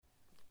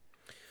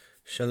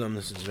Shalom,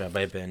 this is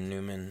Rabbi Ben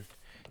Newman.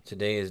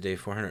 Today is day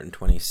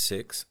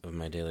 426 of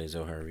my daily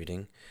Zohar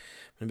reading.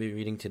 I'm going to be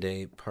reading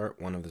today part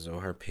 1 of the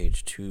Zohar,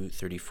 page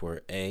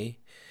 234a,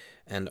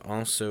 and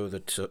also the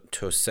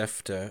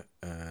Tosefta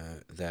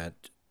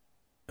that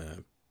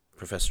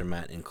Professor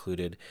Matt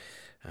included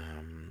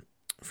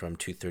from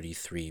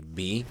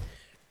 233b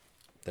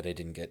that I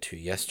didn't get to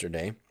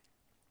yesterday.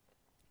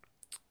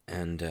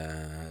 And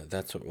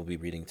that's what we'll be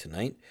reading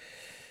tonight.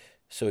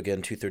 So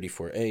again,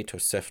 234a,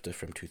 Tosefta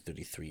from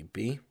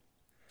 233b.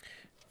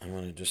 I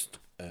want to just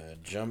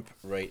jump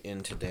right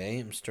in today.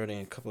 I'm starting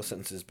a couple of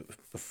sentences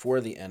before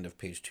the end of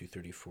page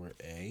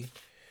 234a,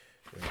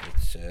 where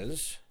it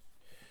says,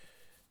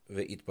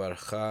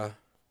 Ve'itbarcha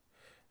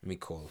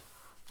mikol.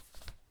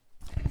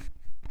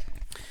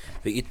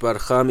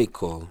 Ve'itbarcha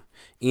mikol.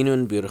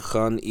 Inun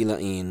birchan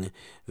ilain,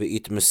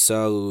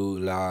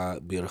 ve'itmesaru la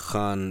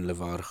birchan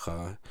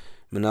levarcha.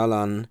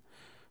 Menalan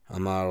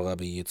Amar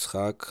Rabbi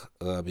Yitzchak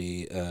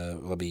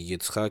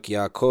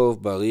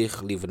Yaakov Barich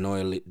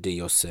Livnoi de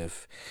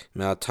Yosef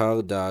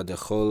Me'atar da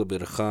dechol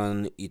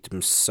birchan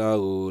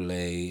itmsaru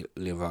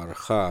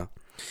levarcha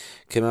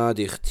Kema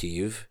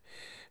dichtiv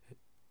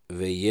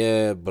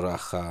Veye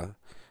bracha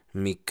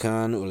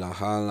Mikan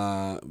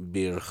ulahala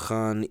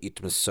birchan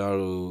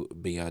itmsaru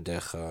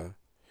biyadecha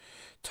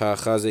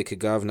Ta'achaze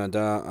kegav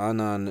nada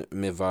anan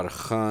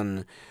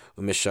mevarchan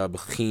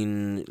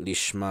ומשבחין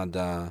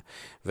לשמדה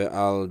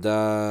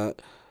ועלדה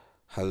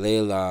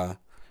הלילה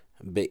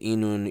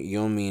באינון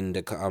יומין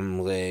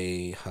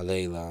דקאמרי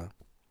הלילה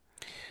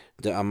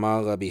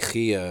דאמר רבי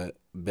חייא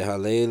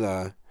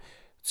בהלילה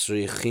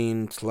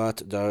צריכין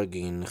תלת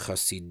דרגין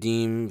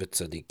חסידים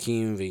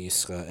וצדיקים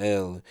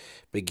וישראל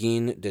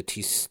בגין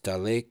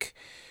דתסתלק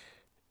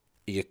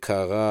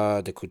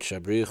יקרה דקודשא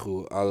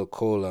בריחו על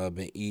כל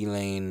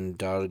באילן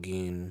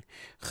דרגין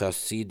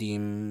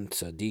חסידים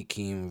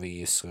צדיקים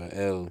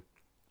וישראל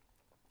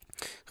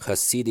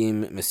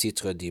חסידים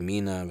מסיטרא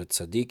דימינה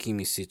וצדיקים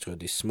מסיטרא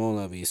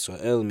דשמאלה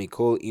וישראל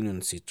מכל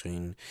אינון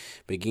סיטרין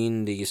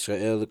בגין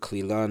דישראל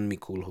כלילן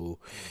מכולהו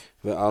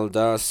ועל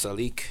דה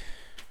סליק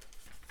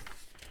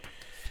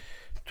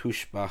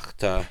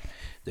תושבחתא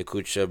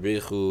דקודשא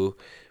בריחו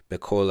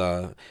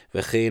בקולה,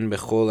 וכן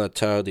בכל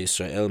אתר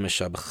דישראל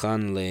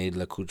משבחן ליד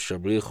לקודשא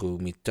בריחו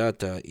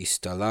מיתתא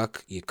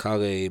הסתלק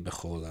יקרא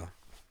בקולה.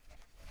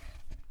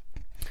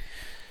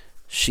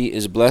 She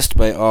is blessed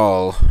by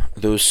all,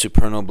 those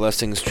supernal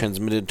blessings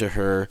transmitted to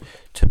her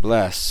to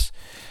bless.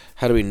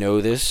 How do we know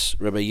this?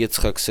 Rabbi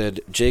Yitzchak said,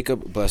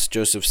 Jacob blessed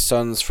Joseph's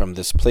sons from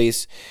this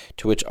place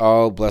to which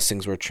all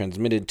blessings were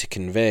transmitted to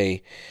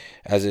convey,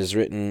 as is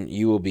written,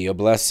 you will be a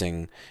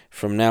blessing.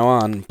 From now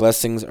on,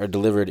 blessings are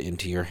delivered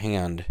into your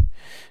hand.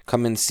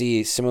 Come and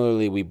see,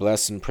 similarly we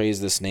bless and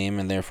praise this name,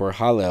 and therefore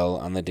Hallel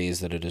on the days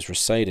that it is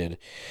recited.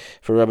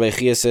 For Rabbi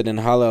Chia said, in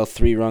Hallel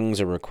 3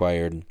 rungs are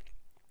required,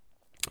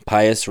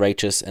 pious,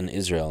 righteous, and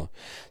Israel,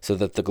 so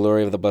that the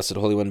glory of the Blessed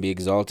Holy One be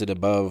exalted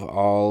above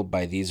all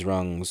by these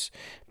rungs,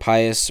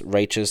 pious,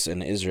 righteous,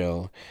 and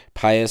Israel,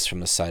 pious from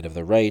the side of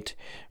the right,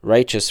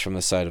 righteous from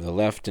the side of the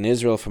left, and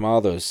Israel from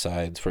all those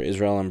sides, for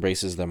Israel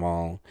embraces them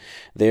all.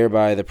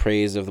 Thereby the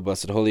praise of the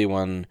Blessed Holy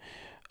One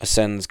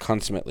ascends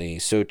consummately.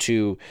 So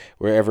too,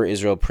 wherever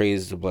Israel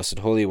praised the Blessed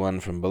Holy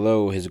One from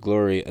below, his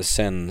glory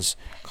ascends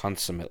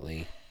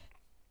consummately.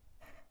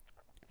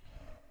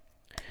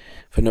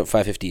 Footnote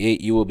 558,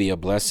 you will be a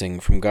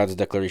blessing, from God's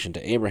declaration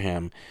to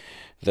Abraham.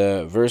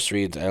 The verse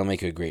reads, I will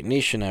make you a great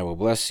nation, I will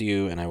bless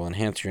you, and I will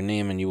enhance your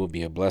name, and you will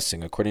be a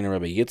blessing. According to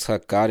Rabbi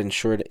Yitzchak, God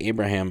ensured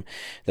Abraham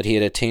that he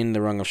had attained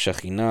the rung of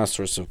Shekhinah,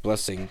 source of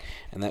blessing,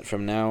 and that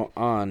from now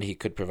on he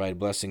could provide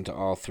blessing to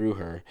all through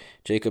her.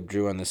 Jacob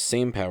drew on this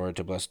same power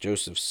to bless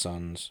Joseph's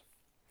sons.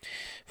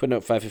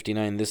 Footnote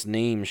 559, this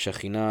name,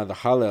 Shekhinah, the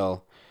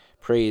Hallel,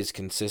 praise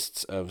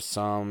consists of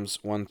Psalms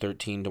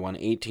 113 to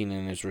 118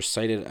 and is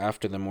recited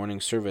after the morning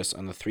service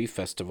on the 3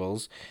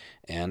 festivals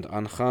and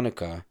on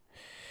Hanukkah.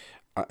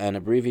 An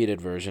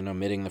abbreviated version,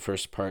 omitting the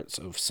first parts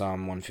of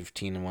Psalm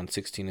 115 and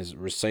 116, is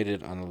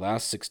recited on the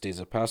last 6 days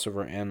of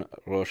Passover and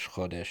Rosh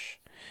Chodesh.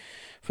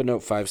 Footnote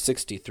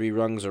 560, 3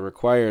 rungs are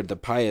required. The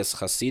pious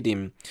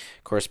Hasidim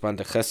correspond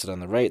to Chesed on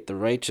the right, the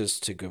righteous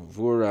to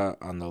Gevurah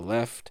on the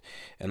left,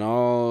 and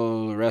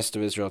all the rest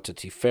of Israel to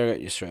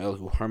Tiferet Yisrael,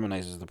 who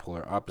harmonizes the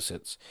polar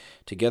opposites.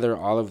 Together,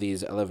 all of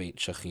these elevate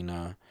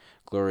Shekhinah,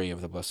 glory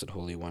of the Blessed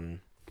Holy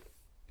One.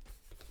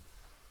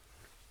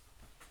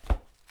 I'm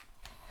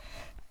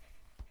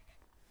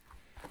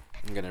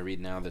going to read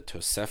now the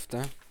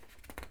Tosefta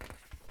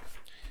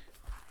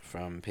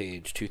from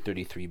page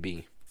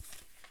 233b.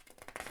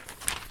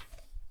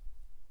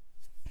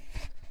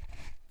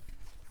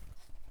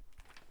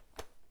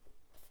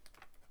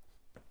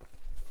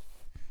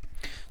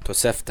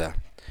 Tosefta.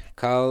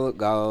 Kal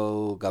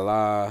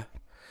galgala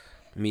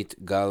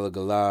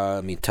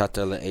mitgalgala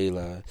mitata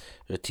le'ela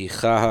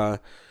retichaha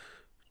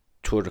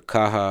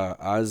turkaha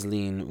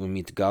azlin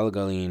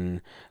umitgalgalin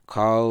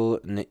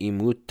kal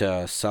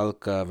neimuta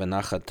salka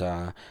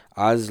venachata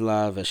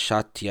azla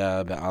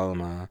veshatya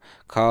be'alma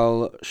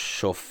kal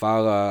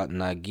shofara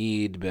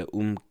nagid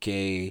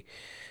be'umke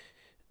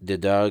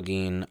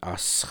Dedargin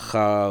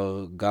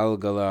Aschar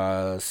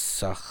Galgala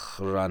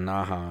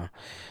Sachranaha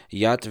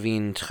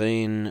Yatvin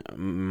Tren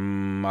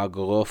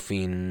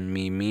Magrofin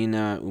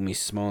Mimina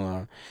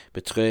Umismola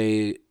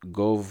Betre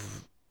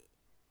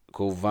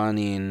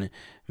Govanin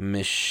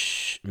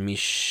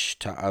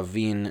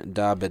Mishta'avin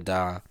Da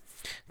Beda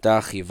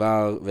Da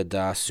Chivar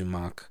Veda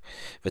Sumak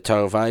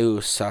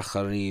Vetarvayu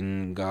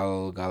Sacharin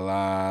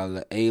Galgala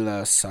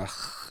Le'ela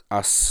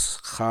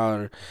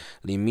Aschar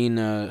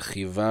Limina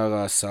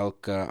Chivara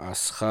Salka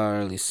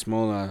Aschar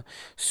Lismola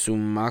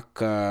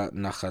Sumaka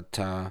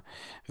Nachata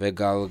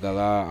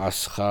Vegalgala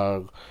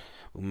Aschar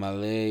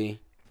Umale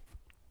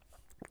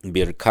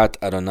Birkat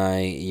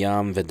Adonai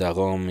Yam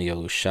Vedarom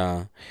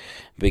Yerusha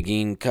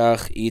Begin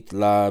Kach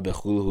Itla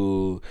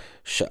Bechulhu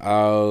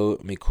Sha'ar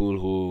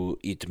Mikulhu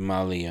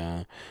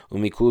Itmalia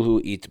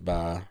Umikulhu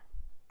Itba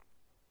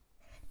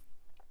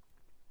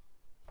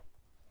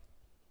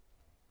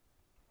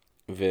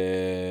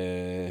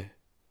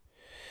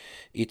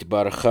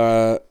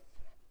Itbarcha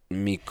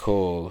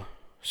Mikol.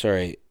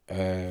 Sorry,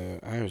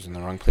 I was in the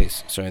wrong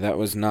place. Sorry, that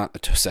was not the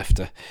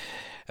Tosefta.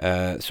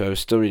 So I was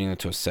still reading the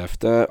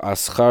Tosefta.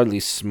 Aschar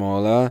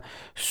lismola,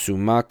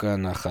 sumaka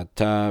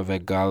nachata,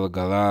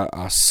 vegalgala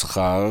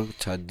aschar,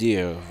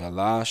 tadir,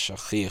 vala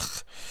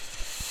shachich.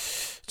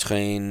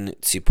 Tchein,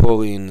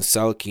 ציפורין,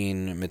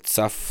 סלקין,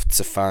 מצף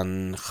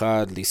צפן,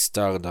 חד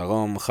ליסתר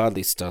דרום, חד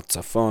ליסתר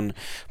צפון,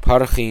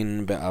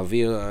 פרחין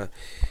באוויר,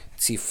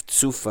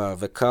 צפצופה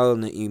וקל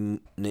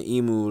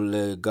נעימו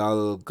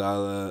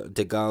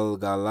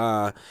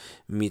דגלגלה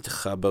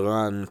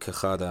מתחברן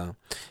כחדה.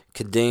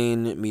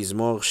 כדין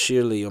מזמור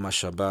שיר ליום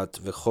השבת,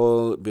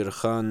 וכל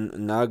ברכן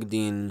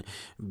נגדין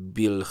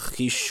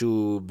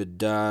בלחישו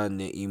בדה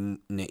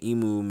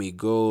נעימו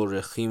מגול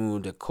רחימו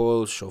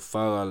דקול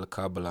שופר על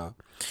קבלה.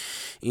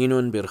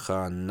 אינון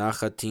ברכן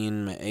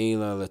נחתין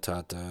מעילה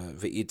לטאטה,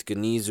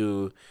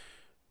 והתגניזו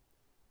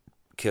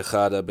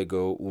כחדה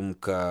בגו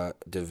אומקה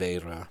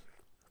דברה.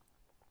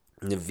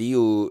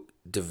 נביאו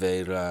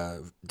דברה,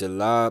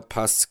 דלה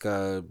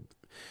פסקה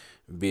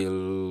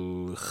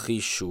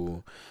בלחישו,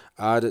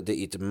 עד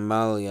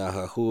דאתמליה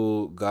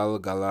ההוא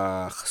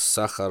גלגלה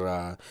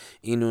סחרה,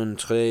 אינון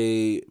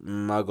תרי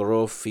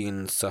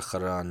מגרופין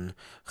סחרן,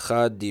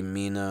 חד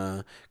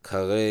ימינה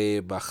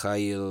קרא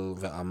בחיל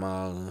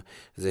ואמר,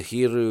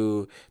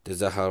 זהירו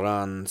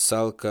דזהרן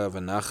סלקה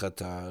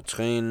ונחתה,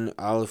 תרין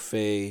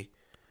אלפי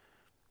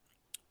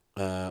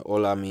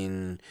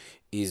עולמין,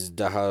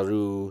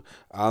 הזדהרו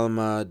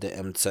עלמא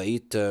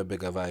דאמצעיתא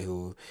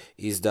בגביהו,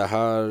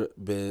 הזדהר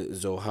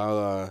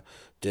בזוהרה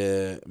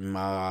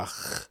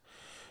דמרח,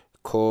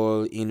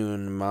 כל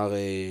אינון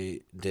מראה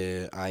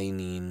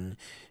דעינין,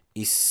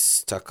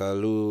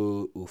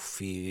 הסתכלו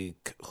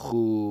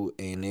ופיקחו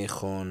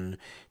עיניכון,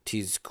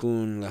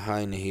 תזכון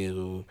להי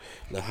נהירו,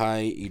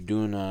 להי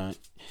עידונה,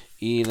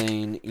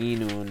 אילן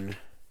אינון,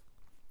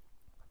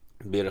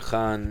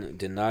 ברכן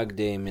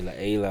דנגדי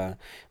מלאלה,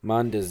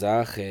 מן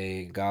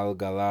דזכי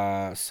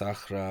גלגלה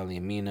סחרה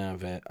לימינה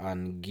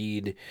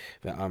ואנגיד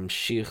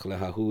ואמשיך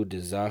להוא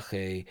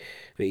דזכי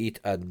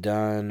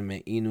ואיתעדן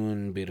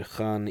מאינון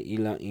ברכן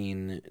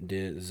אילאין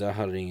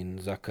דזהרין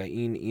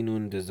זכאין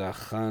אינון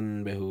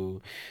דזכן בהו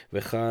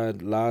וחד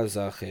לה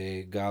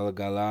זכי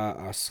גלגלה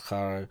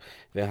אסחר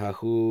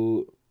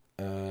וההוא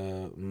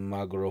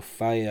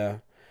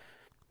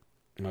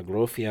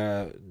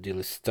מגרופיה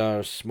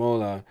דלסתר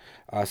שמאלה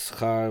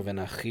אסחר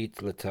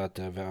ונחית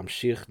לטאטה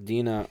ואמשיך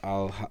דינה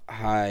על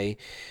היי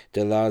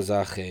דלה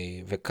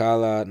זכי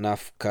וקלה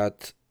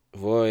נפקת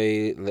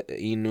ווי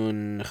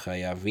לאינון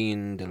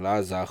חייבין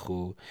דלה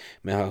זכו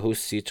מההו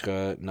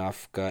סיטרה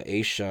נפקה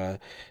אישה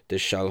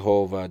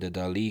דשלהובה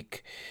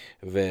דדליק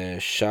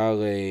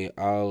ושרי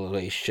על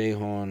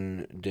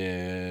רישייהון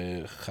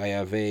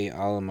דחייבי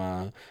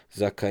אלמה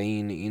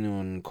זכאין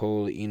אינון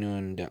כל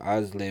אינון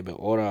דאזלה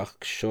באורח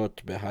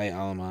קשות בהי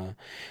אלמה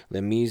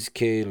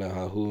למזכה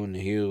להוא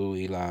נהירו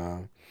אילה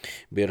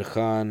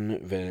ברכן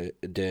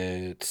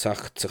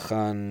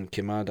ודצחצחן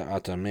כמה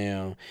דעת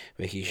אמר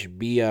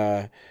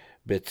והשביע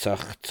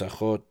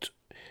בצחצחות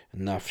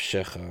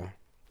נפשך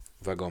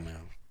וגומר.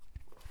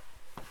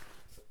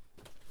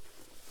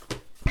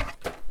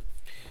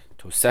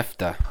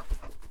 Tosefta.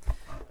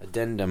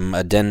 Addenda. I'm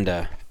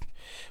going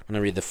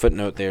to read the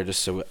footnote there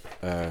just so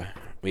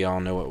we all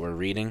know what we're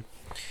reading.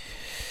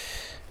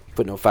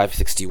 Footnote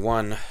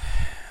 561.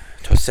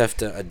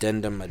 Tosefta,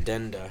 addenda.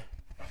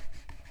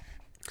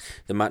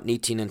 The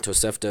Matnitin and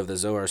Tosefta of the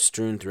Zohar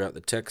strewn throughout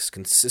the text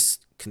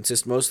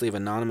consist mostly of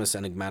anonymous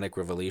enigmatic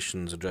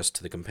revelations addressed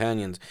to the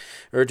companions,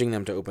 urging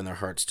them to open their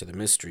hearts to the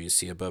mysteries.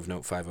 See above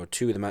note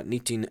 502. The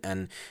Matnitin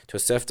and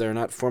Tosefta are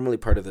not formally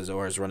part of the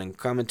Zohar's running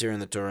commentary on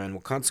the Torah and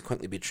will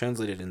consequently be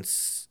translated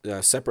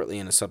separately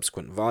in a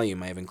subsequent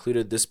volume. I have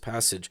included this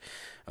passage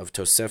of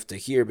Tosefta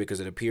here because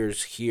it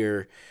appears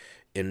here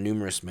in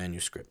numerous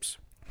manuscripts.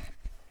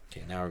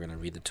 Okay, now we're going to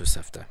read the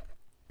Tosefta.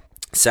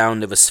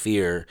 Sound of a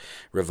sphere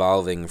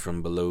revolving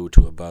from below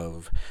to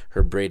above,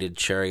 her braided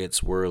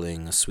chariots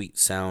whirling, a sweet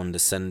sound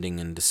ascending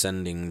and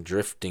descending,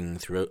 drifting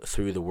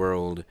through the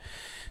world.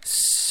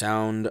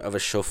 sound of a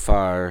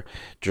shofar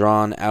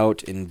drawn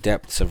out in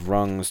depths of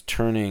rungs,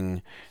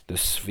 turning the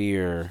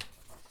sphere.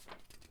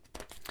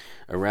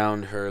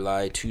 Around her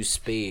lie two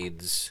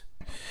spades,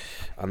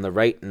 on the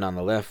right and on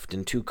the left,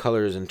 in two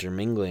colors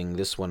intermingling,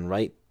 this one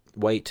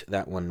white,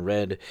 that one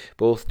red,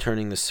 both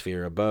turning the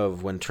sphere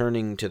above. When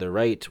turning to the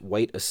right,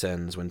 white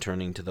ascends. When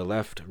turning to the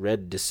left,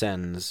 red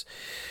descends.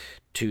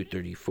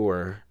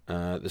 234.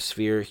 The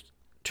sphere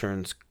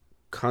turns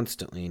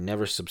constantly,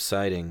 never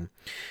subsiding.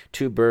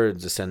 Two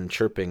birds ascend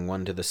chirping,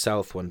 one to the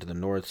south, one to the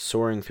north,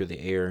 soaring through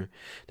the air.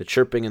 The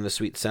chirping and the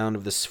sweet sound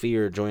of the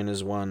sphere join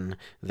as one.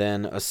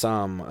 Then a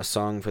psalm, a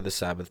song for the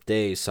Sabbath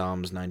day,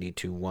 Psalms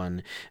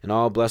 92:1. And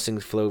all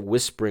blessings flow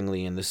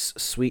whisperingly in this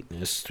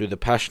sweetness through the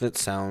passionate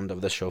sound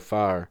of the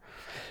shofar.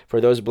 For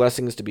those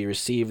blessings to be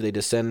received, they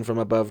descend from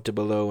above to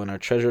below and are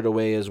treasured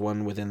away as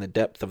one within the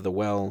depth of the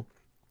well.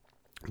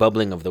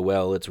 Bubbling of the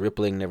well, its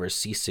rippling never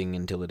ceasing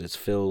until it is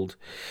filled.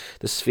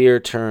 The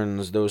sphere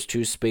turns, those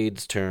two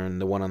spades turn,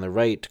 the one on the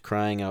right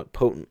crying out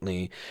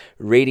potently,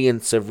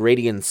 radiance of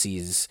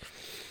radiancies,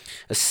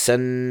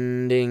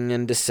 ascending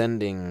and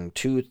descending.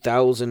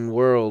 2,000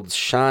 worlds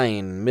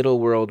shine,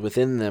 middle world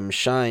within them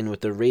shine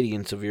with the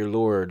radiance of your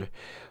Lord.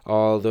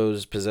 All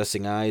those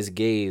possessing eyes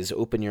gaze,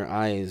 open your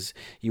eyes.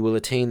 You will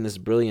attain this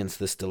brilliance,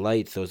 this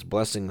delight, those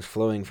blessings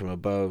flowing from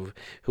above.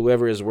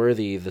 Whoever is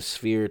worthy, the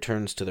sphere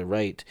turns to the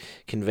right,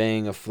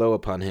 conveying a flow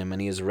upon him,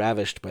 and he is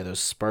ravished by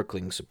those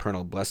sparkling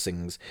supernal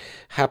blessings.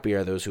 Happy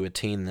are those who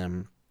attain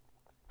them.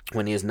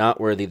 When he is not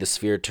worthy, the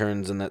sphere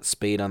turns, and that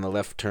spade on the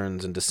left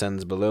turns and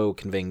descends below,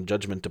 conveying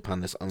judgment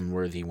upon this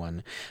unworthy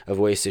one. A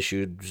voice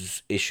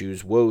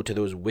issues, woe to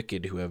those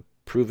wicked who have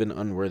proven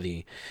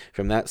unworthy.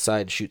 From that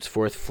side shoots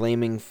forth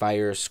flaming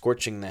fire,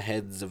 scorching the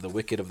heads of the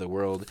wicked of the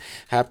world.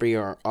 Happy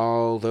are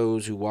all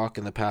those who walk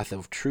in the path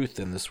of truth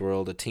in this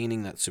world,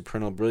 attaining that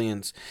supernal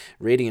brilliance,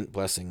 radiant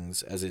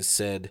blessings, as is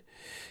said,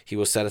 he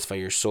will satisfy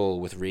your soul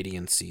with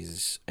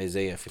radiancies.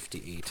 Isaiah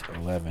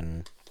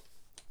 58:11.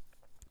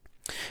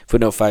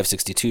 Footnote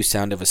 562,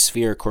 sound of a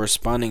sphere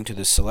corresponding to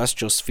the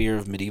celestial sphere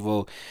of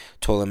medieval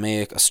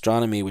Ptolemaic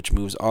astronomy, which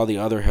moves all the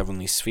other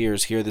heavenly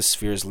spheres. Here this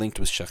sphere is linked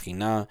with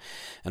Shekhinah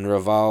and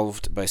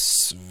revolved by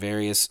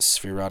various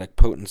spherotic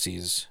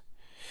potencies.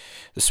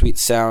 The sweet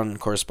sound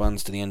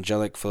corresponds to the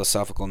angelic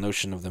philosophical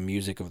notion of the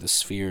music of the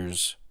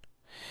spheres.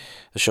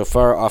 The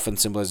shofar often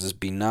symbolizes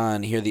Binah,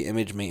 and here the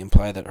image may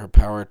imply that her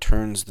power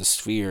turns the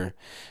sphere.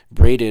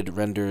 Braided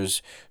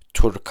renders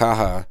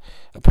turkaha,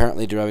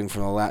 apparently deriving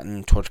from the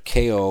Latin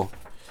torqueo,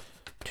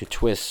 to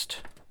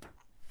twist.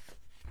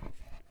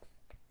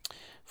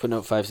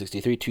 Footnote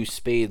 563, two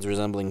spades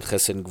resembling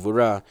chesed and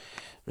gvura,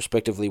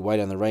 respectively white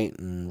on the right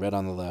and red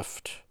on the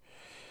left.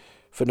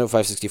 Footnote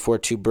 564,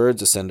 two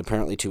birds ascend,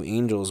 apparently two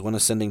angels, one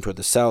ascending toward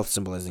the south,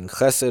 symbolizing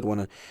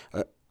chesed,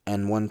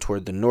 and one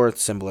toward the north,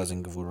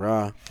 symbolizing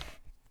gvura.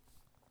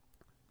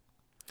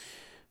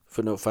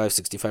 Footnote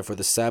 565, for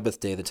the Sabbath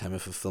day, the time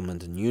of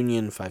fulfillment and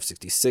union.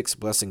 566,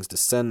 blessings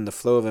descend. The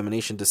flow of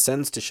emanation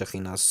descends to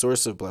Shekhinah,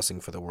 source of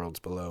blessing for the worlds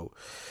below.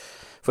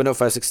 Footnote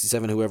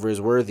 567, whoever is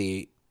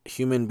worthy,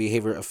 human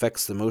behavior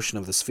affects the motion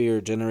of the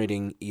sphere,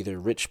 generating either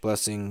rich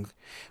blessing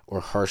or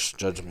harsh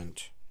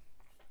judgment.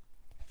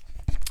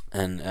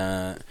 And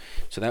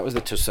so that was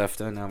the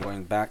Tosefta. Now I'm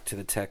going back to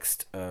the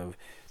text of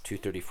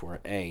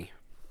 234a.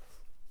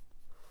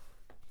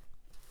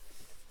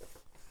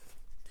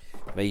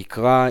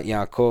 ויקרא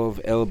יעקב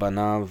אל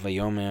בניו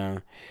ויאמר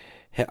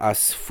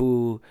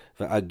האספו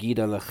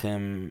ואגידה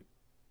לכם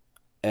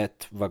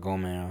את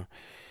וגומר.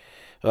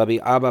 רבי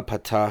אבא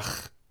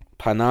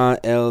פנה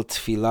אל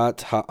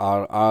תפילת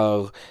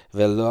הערער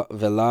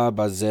ולה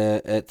בזה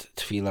את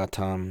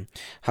תפילתם.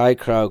 היי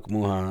קראו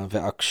כמוה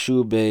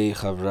ועקשו בי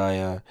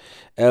חבריה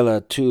אלא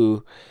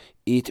תו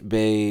אית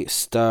בי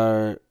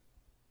סתר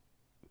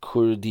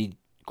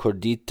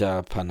קורדיתה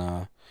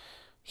פנה.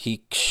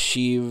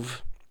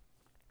 הקשיב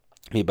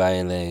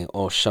מבעלה,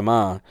 או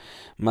שמע,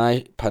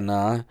 מי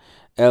פנה,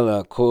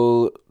 אלא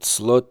כל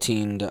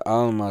צלוטין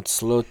דעלמא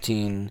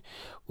צלוטין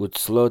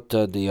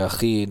וצלוטה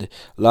דיחיד,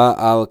 לא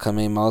על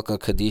קמי מלכה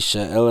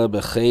קדישה, אלא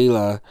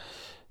בחילה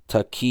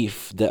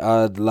תקיף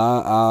דעד לא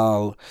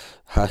על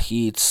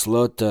ההיא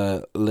צלוטה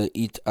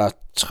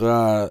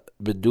להתעטרה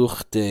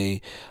בדוכתי,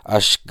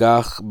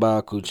 אשגח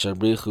בה קודש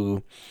בריחו,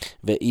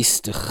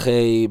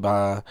 ואיסתחי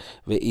בה,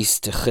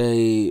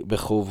 ואיסתחי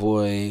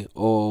בחובוי,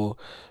 או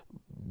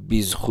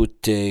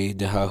בזכותי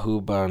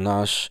דההו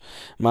ברנש,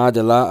 מה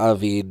דלה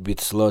אביד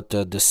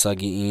בצלותה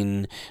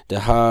דסגיין,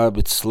 דהר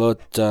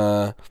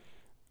בצלותה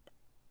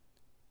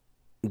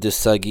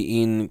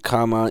דסגיין,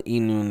 כמה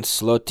אינון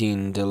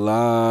סלוטין,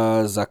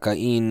 דלה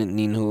זכאין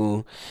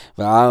נינו,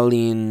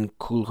 ועלין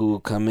כולהו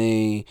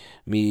כמי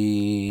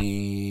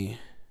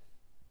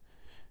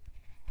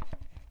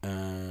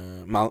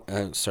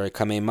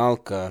כמי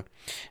מלכה,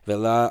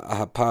 ולה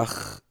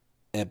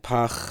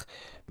הפך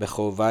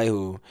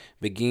בחובייהו,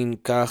 בגין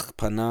כך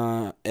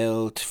פנה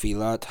אל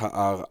תפילת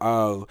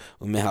הערער,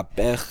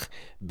 ומהפך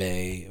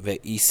בי,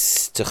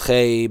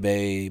 ואיסתחי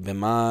בי,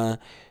 במה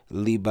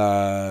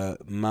liba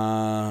marauta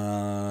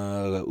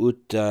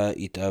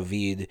it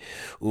avid,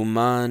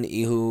 uman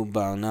ihu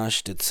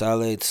barnash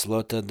tetzale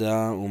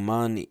tzlotada,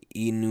 uman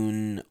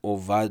inun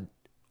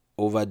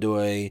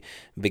ovadoi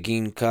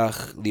begin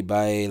kach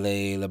libai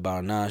le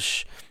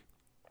barnash,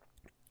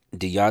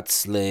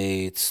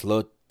 diatzle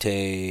tzlot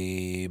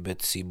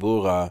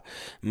בציבורה,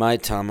 מאי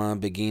תמה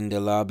בגין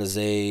דלה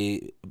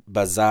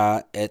בזה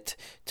את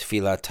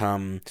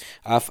תפילתם,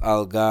 אף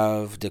על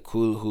גב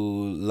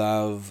דכולהו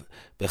לאו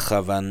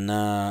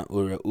בכוונה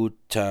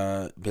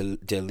ורעותה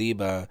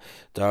דליבה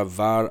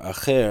דבר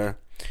אחר,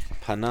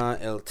 פנה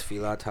אל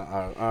תפילת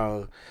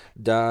הערער,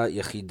 דה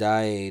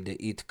יחידי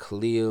דאית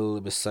כליל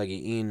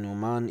בסגיעין,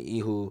 ומן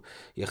איהו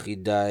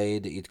יחידי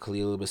דאית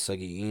כליל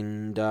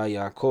בסגיעין, דה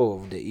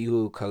יעקב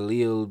דאיהו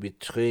כליל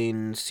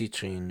בטרין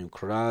סיטרין,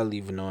 וקרא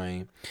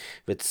לבנוי,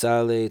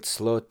 וצלה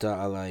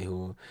צלותה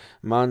עליהו,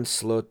 מן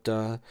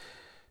צלותה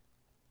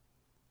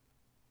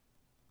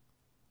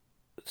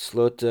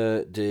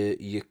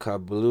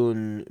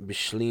דיקבלון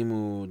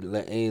בשלימו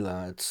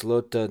לעילה,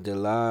 צלותה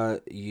דלה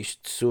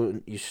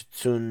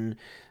ישצון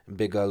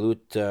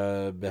בגלות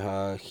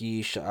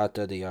בהי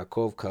שעתה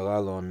דיעקב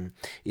קרלון,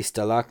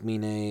 הסתלק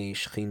מיני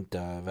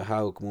שכינתה,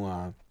 והאו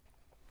כמוה,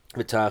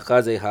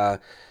 ותאחזה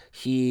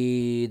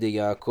היא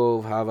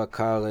דיעקב הווה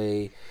קרא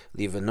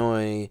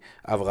לבנוי,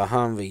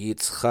 אברהם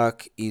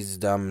ויצחק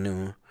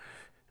הזדמנו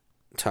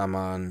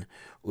תמן,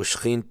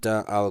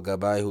 ושכינתה על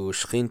גביהו,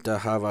 ושכינתה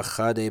הווה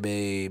חדה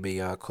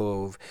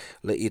ביעקב,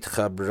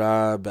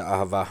 להתחברה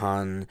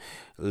באהבהן,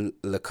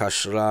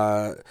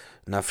 לקשרה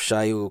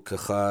נפשיו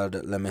כחד,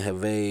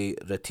 למהווה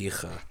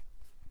רתיחה.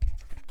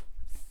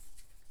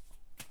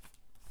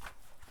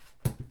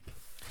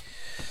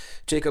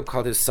 Jacob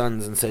called his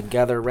sons and said,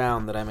 "Gather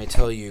round, that I may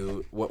tell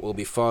you what will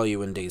befall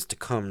you in days to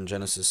come."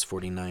 Genesis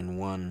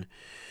 49:1.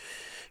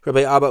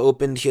 Rabbi Abba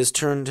opened, "He has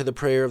turned to the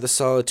prayer of the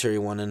solitary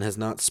one and has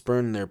not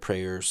spurned their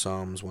prayer."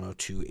 Psalms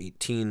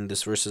 102:18.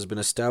 This verse has been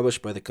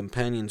established by the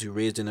companions who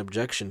raised an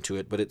objection to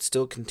it, but it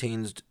still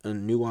contains a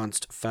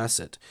nuanced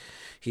facet.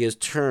 He has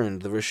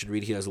turned, the verse should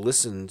read, he has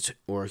listened,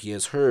 or he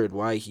has heard.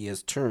 Why he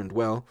has turned?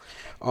 Well,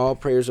 all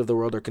prayers of the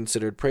world are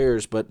considered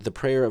prayers, but the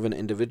prayer of an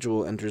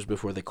individual enters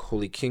before the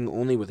Holy King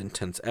only with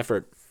intense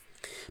effort.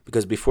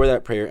 Because before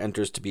that prayer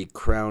enters to be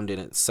crowned in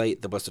its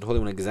sight, the Blessed Holy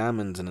One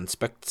examines and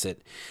inspects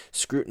it,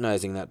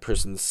 scrutinizing that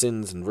person's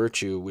sins and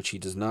virtue, which he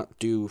does not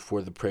do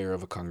for the prayer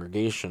of a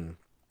congregation.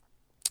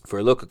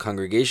 For look, a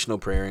congregational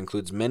prayer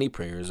includes many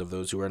prayers of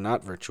those who are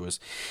not virtuous,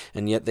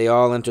 and yet they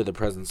all enter the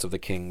presence of the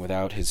King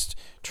without his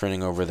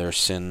turning over their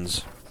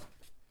sins.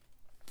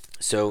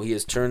 So he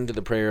has turned to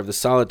the prayer of the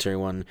solitary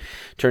one,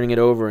 turning it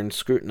over and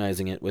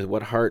scrutinizing it. With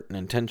what heart and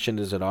intention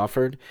is it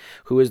offered?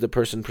 Who is the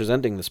person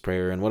presenting this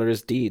prayer, and what are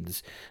his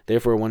deeds?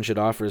 Therefore one should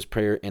offer his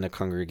prayer in a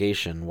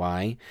congregation.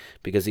 Why?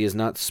 Because he has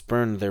not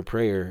spurned their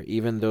prayer,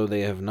 even though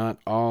they have not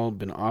all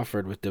been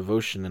offered with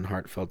devotion and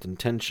heartfelt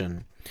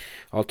intention.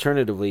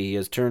 Alternatively, he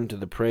has turned to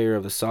the prayer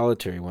of the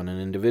solitary one, an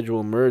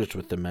individual merged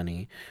with the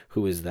many.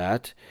 Who is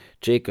that?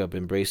 Jacob,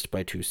 embraced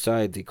by two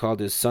sides, he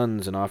called his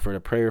sons and offered a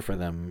prayer for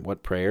them.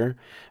 What prayer?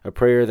 A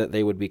prayer that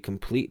they would be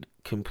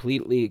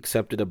completely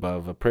accepted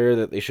above, a prayer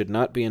that they should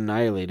not be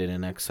annihilated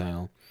in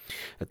exile.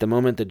 At the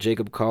moment that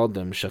Jacob called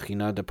them,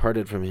 Shekhinah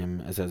departed from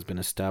him, as has been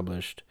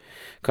established.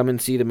 Come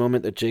and see, the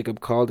moment that Jacob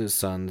called his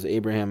sons,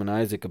 Abraham and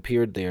Isaac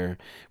appeared there,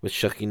 with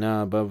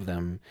Shekhinah above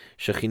them.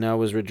 Shekhinah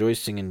was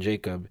rejoicing in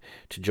Jacob,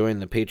 to join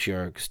the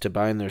patriarchs, to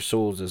bind their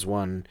souls as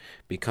one,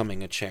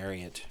 becoming a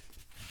chariot.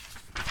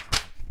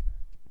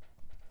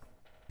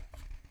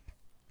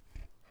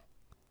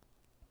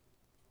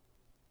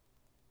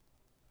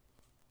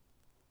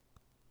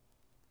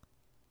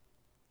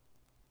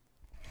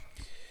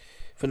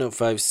 Footnote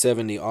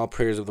 570, all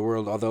prayers of the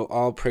world. Although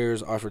all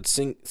prayers offered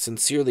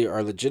sincerely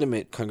are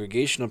legitimate,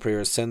 congregational prayer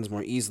ascends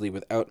more easily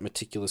without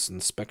meticulous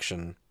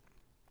inspection.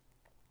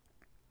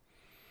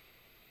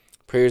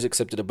 Prayers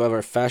accepted above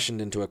are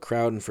fashioned into a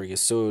crowd and for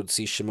Yesod.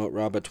 See Shemot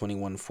Rabbah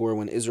 21:4.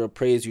 When Israel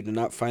prays, you do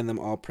not find them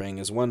all praying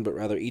as one, but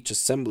rather each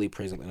assembly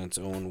prays on its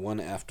own, one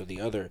after the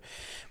other.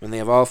 When they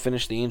have all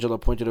finished, the angel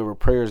appointed over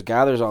prayers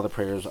gathers all the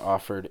prayers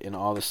offered in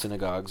all the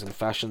synagogues and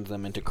fashions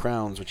them into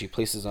crowns, which he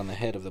places on the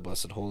head of the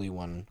Blessed Holy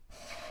One.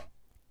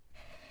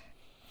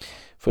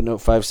 Footnote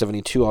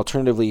 572.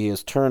 Alternatively, he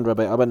has turned.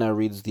 Rabbi Abba now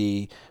reads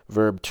the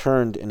verb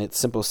turned in its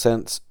simple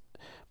sense,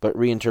 but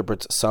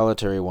reinterprets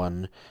solitary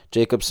one.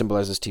 Jacob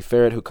symbolizes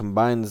Tiferet, who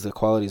combines the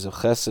qualities of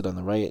Chesed on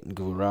the right and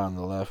Gevurah on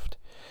the left.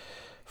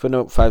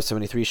 Footnote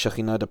 573,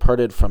 Shekhinah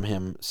departed from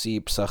him.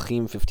 See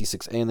Psachim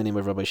 56a in the name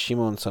of Rabbi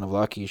Shimon, son of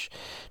Lachish.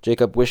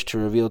 Jacob wished to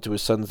reveal to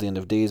his sons the end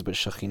of days, but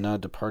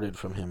Shekhinah departed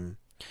from him.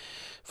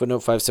 Footnote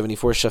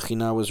 574,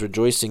 Shekhinah was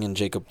rejoicing in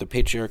Jacob. The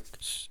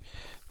patriarchs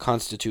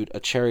constitute a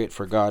chariot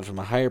for God. From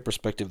a higher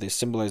perspective, they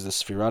symbolize the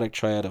spherotic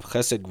triad of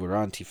Chesed,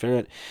 Gvurah, and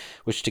Tiferet,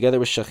 which together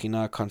with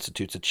Shekhinah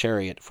constitutes a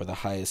chariot for the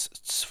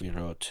highest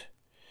sphirot.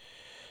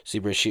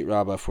 See Bereshit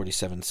Rabbah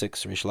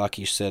 47:6. Rish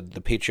Lakish said,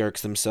 the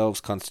patriarchs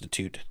themselves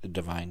constitute the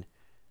divine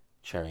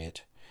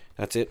chariot.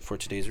 That's it for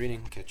today's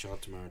reading. Catch y'all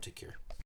tomorrow. Take care.